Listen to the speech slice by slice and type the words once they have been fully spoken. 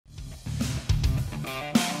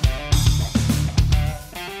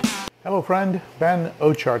Hello friend, Ben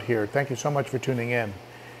Ochart here. Thank you so much for tuning in.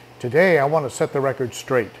 Today I want to set the record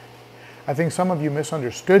straight. I think some of you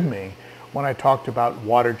misunderstood me when I talked about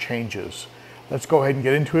water changes. Let's go ahead and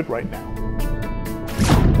get into it right now.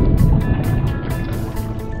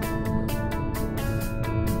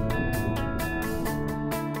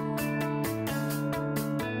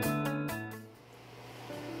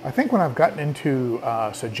 I think when I've gotten into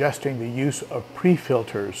suggesting the use of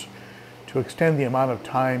pre-filters to extend the amount of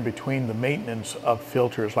time between the maintenance of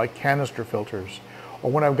filters like canister filters, or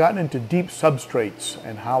when I've gotten into deep substrates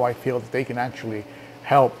and how I feel that they can actually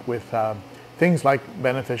help with things like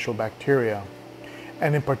beneficial bacteria,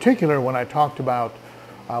 and in particular when I talked about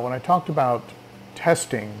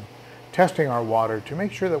testing our water to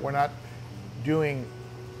make sure that we're not doing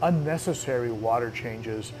unnecessary water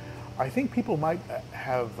changes, I think people might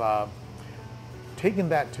have taken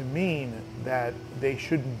that to mean that they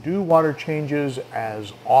shouldn't do water changes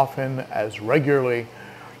as often, as regularly,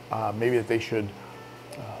 maybe that they should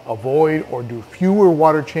avoid or do fewer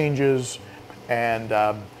water changes, and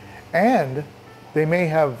they may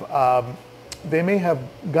have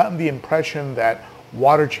gotten the impression that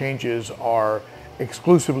water changes are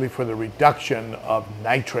exclusively for the reduction of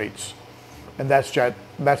nitrates, and that's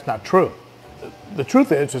not true. The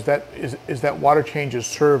truth is that water changes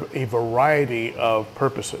serve a variety of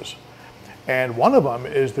purposes. And one of them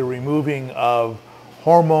is the removing of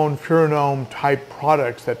hormone, pheromone type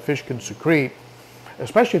products that fish can secrete,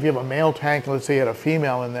 especially if you have a male tank, let's say you had a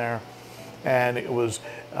female in there, and it was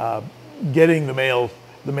getting the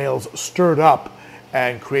males stirred up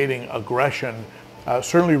and creating aggression,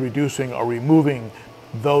 certainly reducing or removing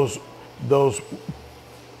those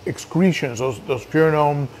excretions, those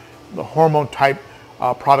pheromone, the hormone type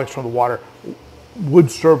products from the water would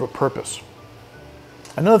serve a purpose.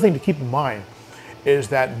 Another thing to keep in mind is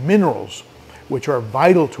that minerals, which are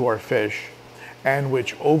vital to our fish and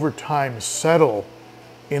which over time settle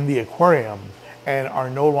in the aquarium and are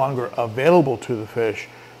no longer available to the fish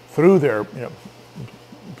through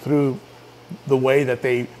through the way that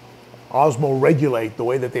they osmoregulate, the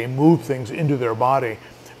way that they move things into their body,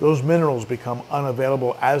 those minerals become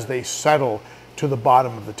unavailable as they settle to the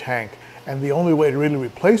bottom of the tank. And the only way to really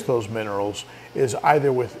replace those minerals is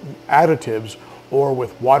either with additives or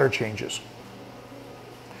with water changes.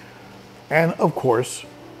 And of course,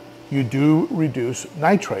 you do reduce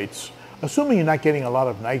nitrates, assuming you're not getting a lot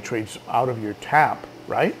of nitrates out of your tap,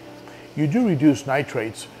 right? You do reduce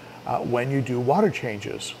nitrates when you do water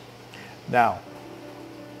changes. Now,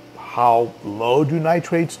 how low do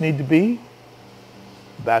nitrates need to be?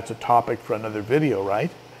 That's a topic for another video,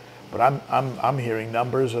 right? But I'm hearing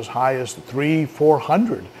numbers as high as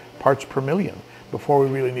 300-400 parts per million before we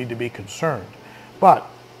really need to be concerned. But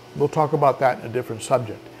we'll talk about that in a different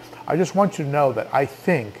subject. I just want you to know that I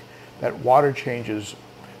think that water changes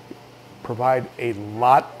provide a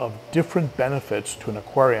lot of different benefits to an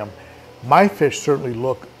aquarium. My fish certainly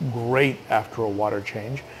look great after a water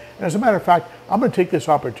change. And as a matter of fact, I'm going to take this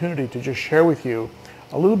opportunity to just share with you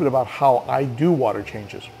a little bit about how I do water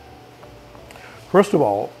changes. First of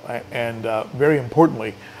all, and very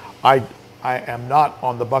importantly, I am not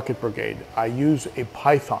on the bucket brigade. I use a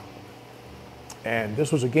Python. And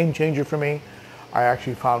this was a game changer for me. I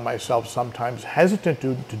actually found myself sometimes hesitant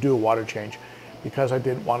to do a water change because I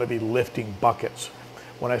didn't want to be lifting buckets.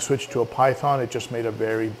 When I switched to a Python, it just made a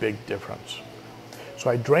very big difference. So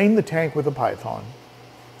I drain the tank with a Python,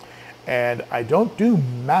 and I don't do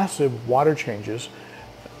massive water changes.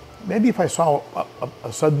 Maybe if I saw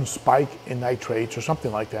a sudden spike in nitrates or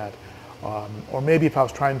something like that, or maybe if I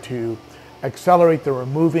was trying to accelerate the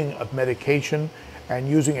removing of medication and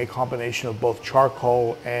using a combination of both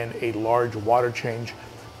charcoal and a large water change,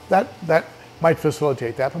 that might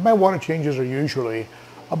facilitate that. But my water changes are usually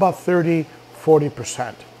about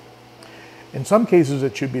 30-40%. In some cases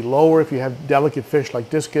it should be lower if you have delicate fish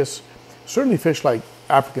like discus. Certainly fish like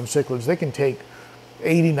African cichlids, they can take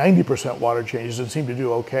 80-90% water changes and seem to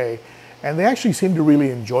do okay. And they actually seem to really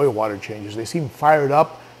enjoy water changes. They seem fired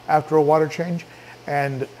up after a water change.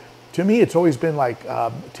 And to me, it's always been like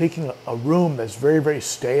taking a room that's very, very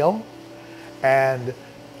stale and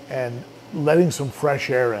letting some fresh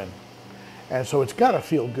air in. And so it's got to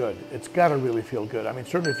feel good. It's got to really feel good. I mean,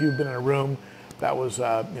 certainly if you've been in a room that was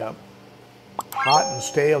hot and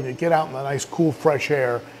stale, and you get out in the nice, cool, fresh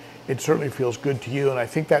air, it certainly feels good to you, and I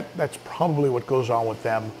think that's probably what goes on with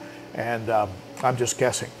them, and I'm just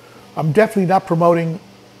guessing. I'm definitely not promoting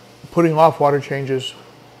putting off water changes,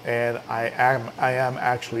 and I am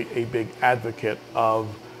actually a big advocate of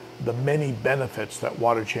the many benefits that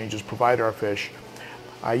water changes provide our fish.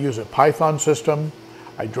 I use a Python system.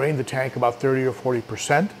 I drain the tank about 30 or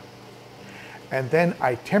 40%, and then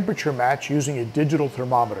I temperature match using a digital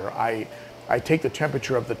thermometer. I take the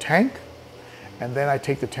temperature of the tank, and then I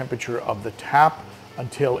take the temperature of the tap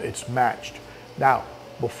until it's matched. Now,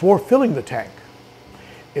 before filling the tank,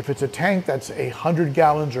 if it's a tank that's 100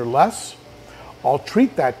 gallons or less, I'll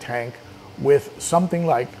treat that tank with something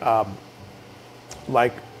like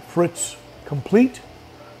Fritz Complete,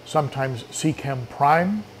 sometimes Seachem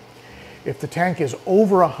Prime. If the tank is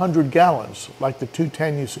over 100 gallons, like the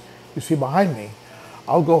 210 you see behind me,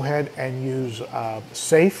 I'll go ahead and use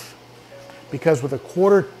Safe, because with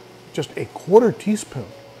just a quarter teaspoon,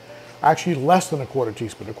 actually less than a quarter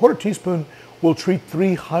teaspoon will treat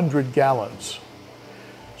 300 gallons.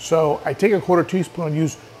 So I take a quarter teaspoon and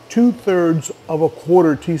use 2/3 of a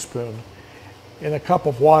quarter teaspoon in a cup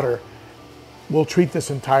of water. Will treat this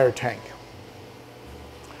entire tank.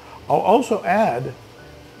 I'll also add,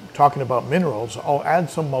 talking about minerals, I'll add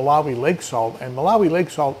some Malawi lake salt, and Malawi lake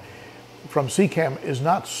salt from Seachem is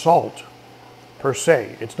not salt per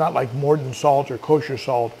se. It's not like Morton salt or kosher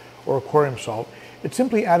salt or aquarium salt. It's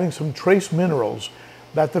simply adding some trace minerals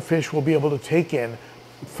that the fish will be able to take in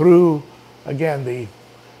through, again,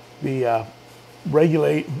 the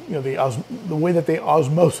regulate, the way that they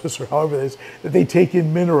osmosis, or however it is, that they take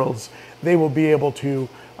in minerals, they will be able to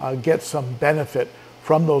get some benefit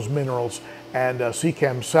from those minerals. And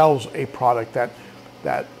Seachem sells a product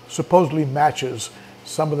that supposedly matches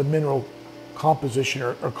some of the mineral composition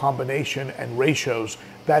or combination and ratios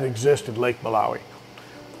that exist in Lake Malawi.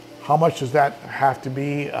 How much does that have to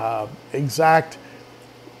be exact?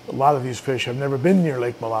 A lot of these fish have never been near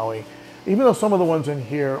Lake Malawi, even though some of the ones in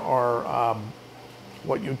here are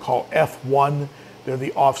what you'd call F1. They're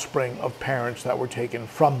the offspring of parents that were taken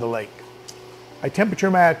from the lake. I temperature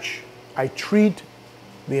match. I treat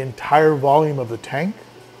the entire volume of the tank.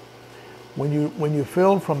 When you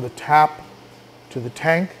fill from the tap to the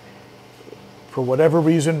tank, for whatever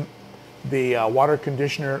reason, the water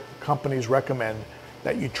conditioner companies recommend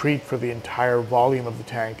that you treat for the entire volume of the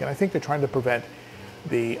tank, and I think they're trying to prevent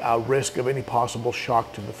the risk of any possible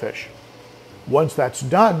shock to the fish. Once that's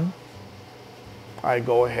done, I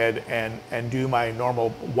go ahead and do my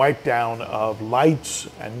normal wipe down of lights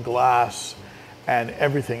and glass and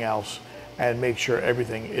everything else, and make sure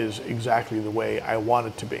everything is exactly the way I want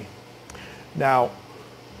it to be. Now,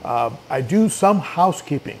 I do some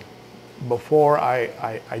housekeeping before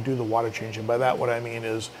I do the water change, and by that what I mean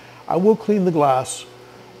is I will clean the glass,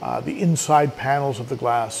 the inside panels of the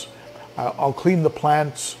glass. I'll clean the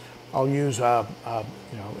plants. I'll use a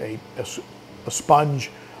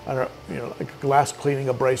sponge, like a glass cleaning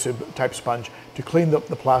abrasive type sponge to clean the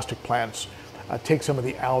plastic plants, take some of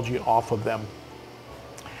the algae off of them.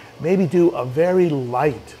 Maybe do a very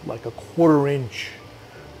light, like a 1/4 inch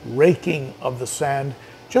raking of the sand,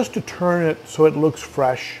 just to turn it so it looks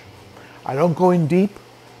fresh. I don't go in deep.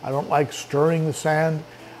 I don't like stirring the sand.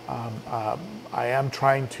 I am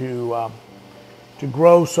trying to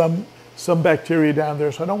grow some bacteria down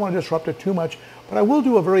there, so I don't want to disrupt it too much, but I will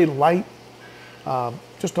do a very light,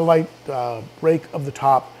 just a light rake of the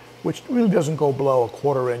top, which really doesn't go below a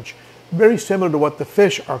 1/4 inch. Very similar to what the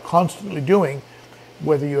fish are constantly doing,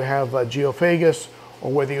 whether you have geophagus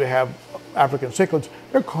or whether you have African cichlids.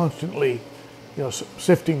 They're constantly,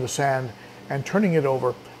 sifting the sand and turning it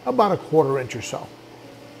over about a 1/4 inch or so.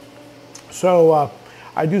 So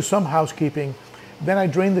I do some housekeeping, then I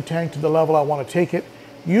drain the tank to the level I want to take it,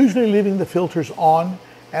 usually leaving the filters on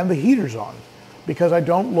and the heaters on, because I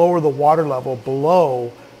don't lower the water level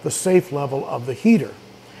below the safe level of the heater.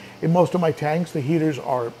 In most of my tanks, the heaters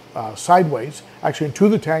are sideways. Actually, in 2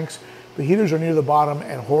 of the tanks, the heaters are near the bottom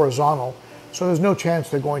and horizontal, so there's no chance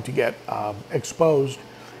they're going to get exposed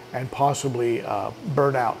and possibly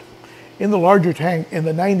burn out. In the larger tank, in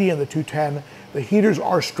the 90 and the 210, the heaters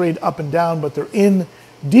are straight up and down, but they're in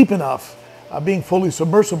deep enough, being fully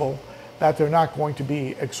submersible, that they're not going to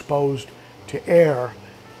be exposed to air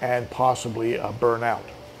and possibly burn out.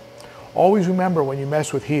 Always remember, when you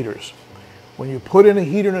mess with heaters, when you put in a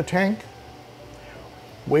heater in a tank,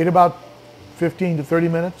 wait about 15 to 30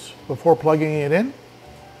 minutes before plugging it in.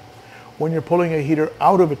 When you're pulling a heater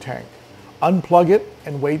out of a tank, unplug it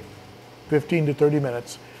and wait 15 to 30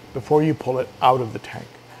 minutes before you pull it out of the tank.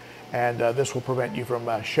 And this will prevent you from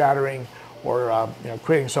shattering or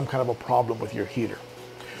creating some kind of a problem with your heater.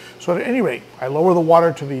 So at any rate, I lower the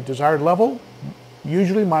water to the desired level.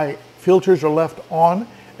 Usually my filters are left on,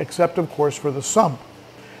 except of course for the sump,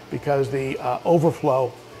 because the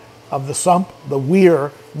overflow of the sump, the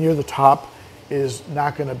weir near the top, is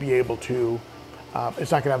not going to be able to,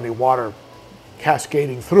 it's not going to have any water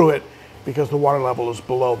cascading through it because the water level is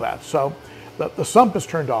below that. So the sump is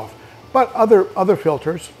turned off. But other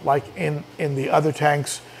filters, like in the other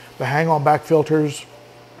tanks, the hang-on back filters,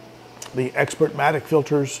 the Expert-Matic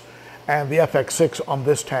filters, and the FX6 on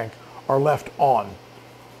this tank are left on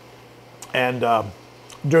and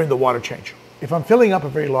during the water change. If I'm filling up a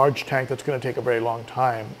very large tank that's going to take a very long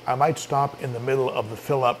time, I might stop in the middle of the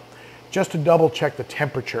fill up just to double check the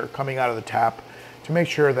temperature coming out of the tap to make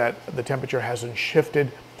sure that the temperature hasn't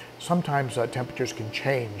shifted. Sometimes temperatures can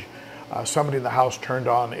change. Somebody in the house turned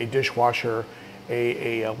on a dishwasher,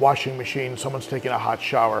 a washing machine, someone's taking a hot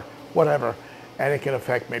shower, whatever, and it can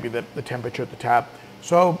affect maybe the temperature at the tap.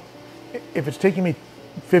 So if it's taking me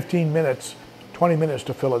 15 minutes, 20 minutes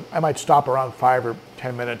to fill it, I might stop around 5 or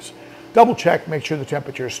 10 minutes, double check, make sure the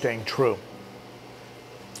temperature is staying true.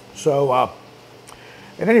 So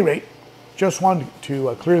at any rate, just wanted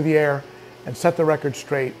to clear the air and set the record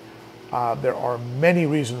straight. There are many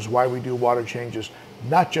reasons why we do water changes,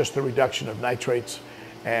 not just the reduction of nitrates,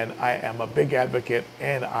 and I am a big advocate,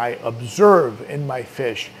 and I observe in my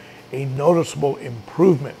fish a noticeable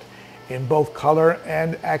improvement in both color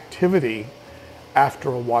and activity after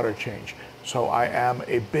a water change. So I am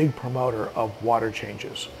a big promoter of water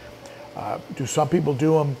changes. Do some people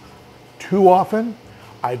do them too often?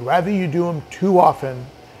 I'd rather you do them too often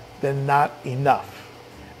than not enough,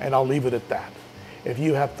 and I'll leave it at that. If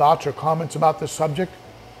you have thoughts or comments about this subject,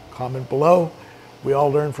 comment below. We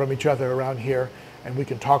all learn from each other around here, and we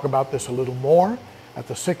can talk about this a little more at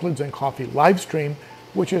the Cichlids and Coffee live stream,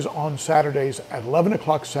 which is on Saturdays at 11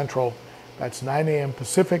 o'clock Central. That's 9 a.m.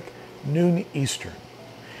 Pacific, noon Eastern.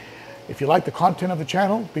 If you like the content of the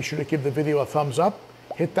channel, be sure to give the video a thumbs up,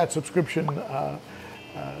 hit that subscription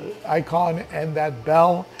icon and that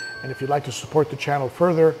bell. And if you'd like to support the channel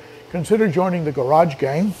further, consider joining the Garage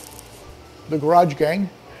Gang,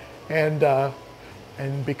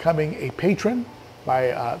 and becoming a patron.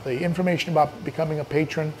 By the information about becoming a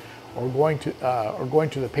patron or going to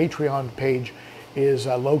the Patreon page is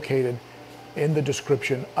located in the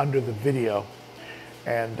description under the video.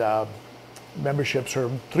 And memberships are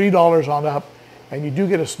 $3 on up, and you do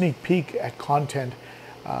get a sneak peek at content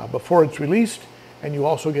before it's released, and you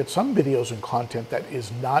also get some videos and content that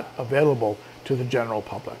is not available to the general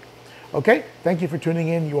public. Okay, thank you for tuning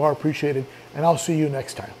in. You are appreciated, and I'll see you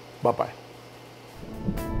next time. Bye-bye.